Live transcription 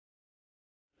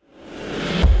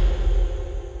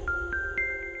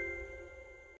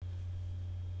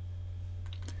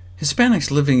Hispanics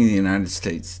living in the United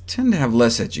States tend to have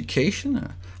less education,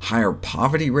 a higher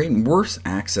poverty rate, and worse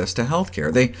access to health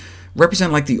care. They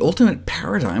represent like the ultimate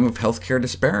paradigm of healthcare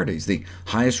disparities, the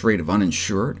highest rate of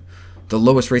uninsured, the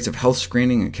lowest rates of health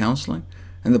screening and counseling,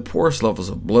 and the poorest levels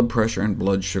of blood pressure and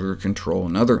blood sugar control,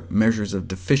 and other measures of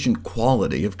deficient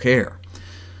quality of care.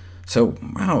 So,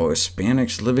 wow,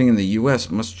 Hispanics living in the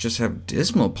U.S. must just have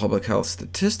dismal public health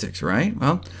statistics, right?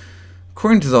 Well,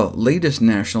 according to the latest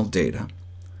national data,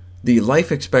 the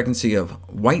life expectancy of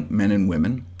white men and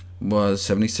women was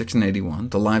 76 and 81,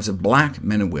 the lives of black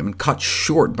men and women cut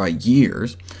short by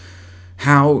years.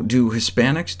 How do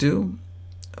Hispanics do?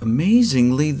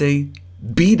 Amazingly, they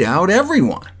beat out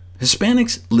everyone.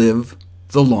 Hispanics live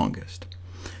the longest.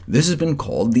 This has been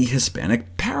called the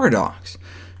Hispanic paradox.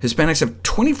 Hispanics have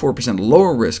 24%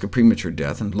 lower risk of premature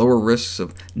death and lower risks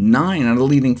of 9 out of the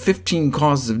leading 15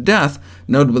 causes of death,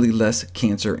 notably less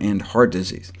cancer and heart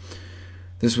disease.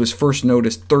 This was first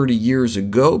noticed 30 years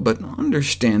ago, but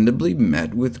understandably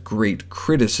met with great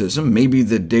criticism. Maybe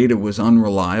the data was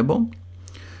unreliable.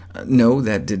 No,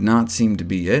 that did not seem to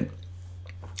be it.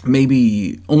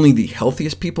 Maybe only the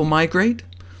healthiest people migrate?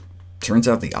 Turns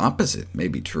out the opposite may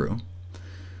be true.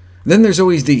 Then there's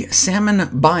always the salmon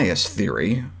bias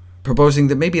theory, proposing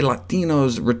that maybe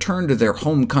Latinos return to their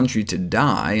home country to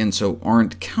die, and so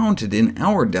aren't counted in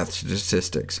our death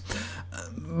statistics.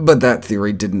 But that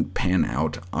theory didn't pan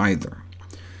out either.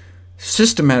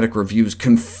 Systematic reviews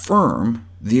confirm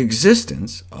the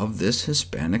existence of this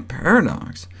Hispanic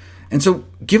paradox. And so,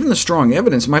 given the strong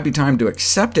evidence, it might be time to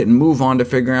accept it and move on to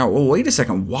figuring out, well, wait a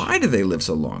second, why do they live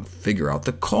so long? Figure out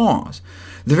the cause.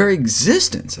 The very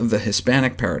existence of the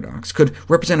Hispanic paradox could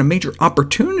represent a major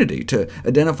opportunity to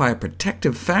identify a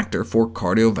protective factor for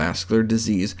cardiovascular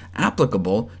disease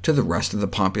applicable to the rest of the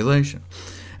population.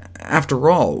 After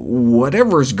all,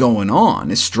 whatever's going on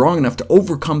is strong enough to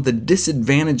overcome the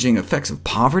disadvantaging effects of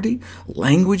poverty,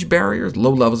 language barriers,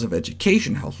 low levels of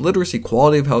education, health literacy,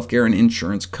 quality of healthcare, and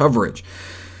insurance coverage.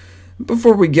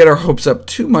 Before we get our hopes up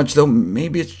too much, though,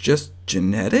 maybe it's just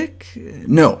genetic?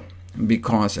 No,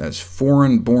 because as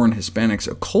foreign-born Hispanics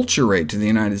acculturate to the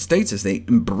United States as they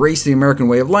embrace the American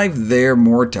way of life, their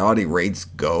mortality rates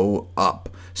go up.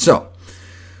 So,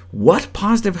 what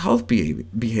positive health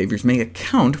behaviors may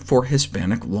account for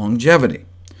Hispanic longevity?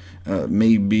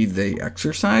 Maybe they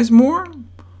exercise more?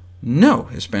 No,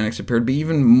 Hispanics appear to be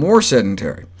even more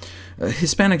sedentary.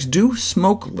 Hispanics do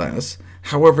smoke less,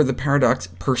 however the paradox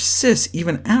persists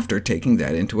even after taking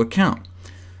that into account.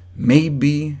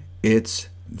 Maybe it's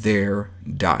their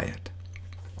diet.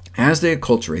 As they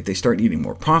acculturate, they start eating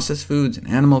more processed foods and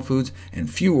animal foods, and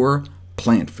fewer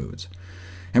plant foods.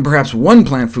 And perhaps one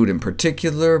plant food in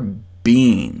particular,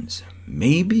 beans.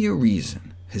 Maybe a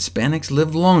reason Hispanics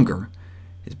live longer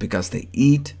is because they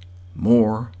eat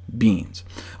more beans.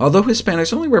 Although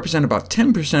Hispanics only represent about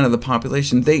 10% of the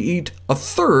population, they eat a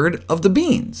third of the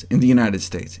beans in the United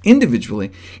States,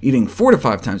 individually eating 4 to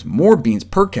 5 times more beans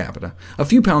per capita, a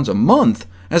few pounds a month,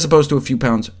 as opposed to a few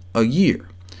pounds a year.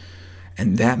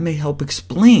 And that may help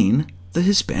explain the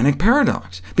Hispanic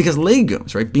paradox, because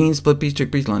legumes, right, beans, split peas,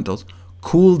 chickpeas, lentils,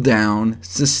 cool down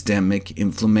systemic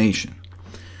inflammation.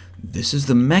 This is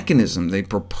the mechanism they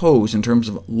propose in terms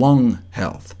of lung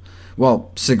health.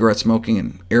 While cigarette smoking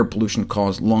and air pollution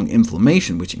cause lung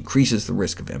inflammation, which increases the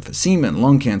risk of emphysema and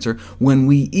lung cancer, when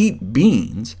we eat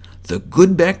beans, the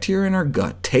good bacteria in our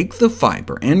gut take the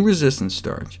fiber and resistant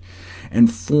starch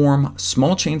and form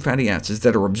small-chain fatty acids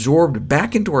that are absorbed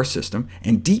back into our system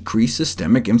and decrease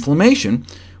systemic inflammation,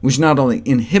 which not only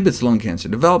inhibits lung cancer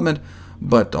development,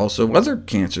 but also other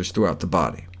cancers throughout the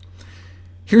body.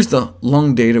 Here's the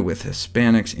lung data with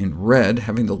Hispanics in red,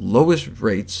 having the lowest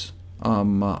rates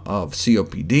of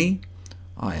COPD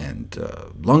and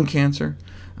lung cancer,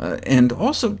 and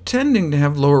also tending to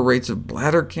have lower rates of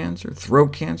bladder cancer,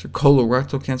 throat cancer,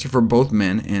 colorectal cancer for both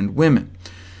men and women.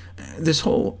 This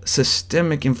whole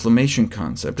systemic inflammation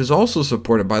concept is also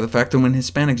supported by the fact that when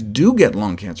Hispanics do get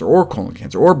lung cancer, or colon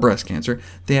cancer, or breast cancer,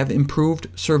 they have improved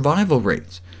survival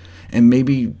rates. And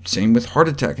maybe same with heart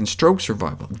attack and stroke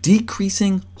survival.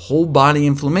 Decreasing whole-body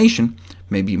inflammation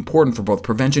may be important for both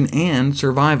prevention and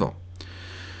survival.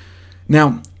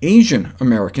 Now, Asian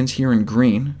Americans here in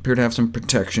green appear to have some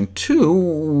protection too,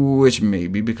 which may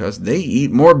be because they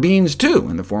eat more beans too,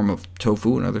 in the form of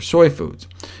tofu and other soy foods,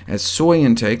 as soy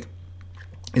intake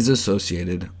is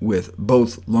associated with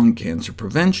both lung cancer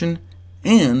prevention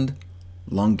and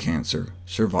lung cancer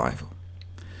survival.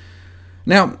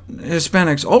 Now,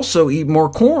 Hispanics also eat more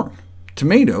corn,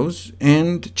 tomatoes,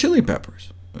 and chili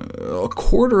peppers. A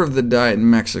quarter of the diet in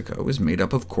Mexico is made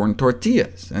up of corn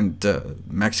tortillas, and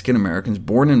Mexican-Americans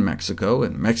born in Mexico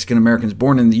and Mexican-Americans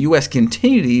born in the U.S.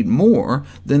 continue to eat more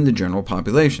than the general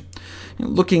population.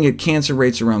 Looking at cancer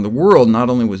rates around the world, not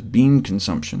only was bean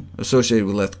consumption associated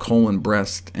with less colon,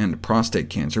 breast, and prostate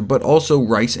cancer, but also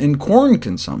rice and corn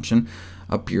consumption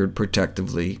appeared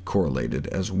protectively correlated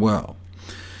as well.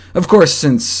 Of course,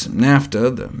 since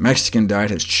NAFTA, the Mexican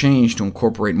diet has changed to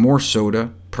incorporate more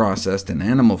soda, processed, and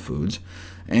animal foods,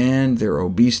 and their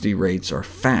obesity rates are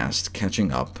fast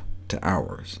catching up to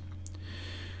ours.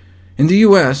 In the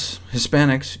U.S.,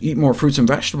 Hispanics eat more fruits and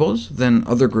vegetables than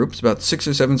other groups, about 6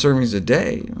 or 7 servings a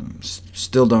day.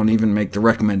 Still don't even make the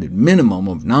recommended minimum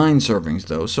of 9 servings,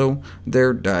 though, so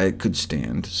their diet could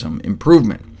stand some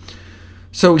improvement.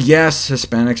 So yes,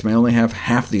 Hispanics may only have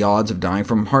half the odds of dying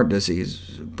from heart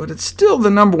disease, but it's still the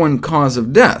 #1 cause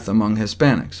of death among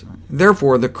Hispanics.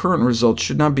 Therefore, the current results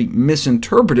should not be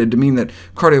misinterpreted to mean that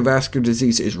cardiovascular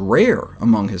disease is rare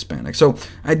among Hispanics, so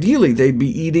ideally they'd be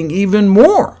eating even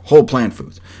more whole plant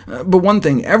foods. But one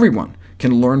thing everyone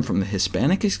can learn from the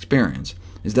Hispanic experience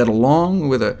is that along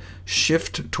with a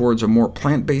shift towards a more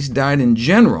plant-based diet in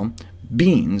general,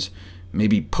 beans may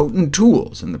be potent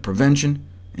tools in the prevention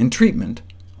and treatment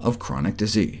of chronic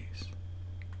disease.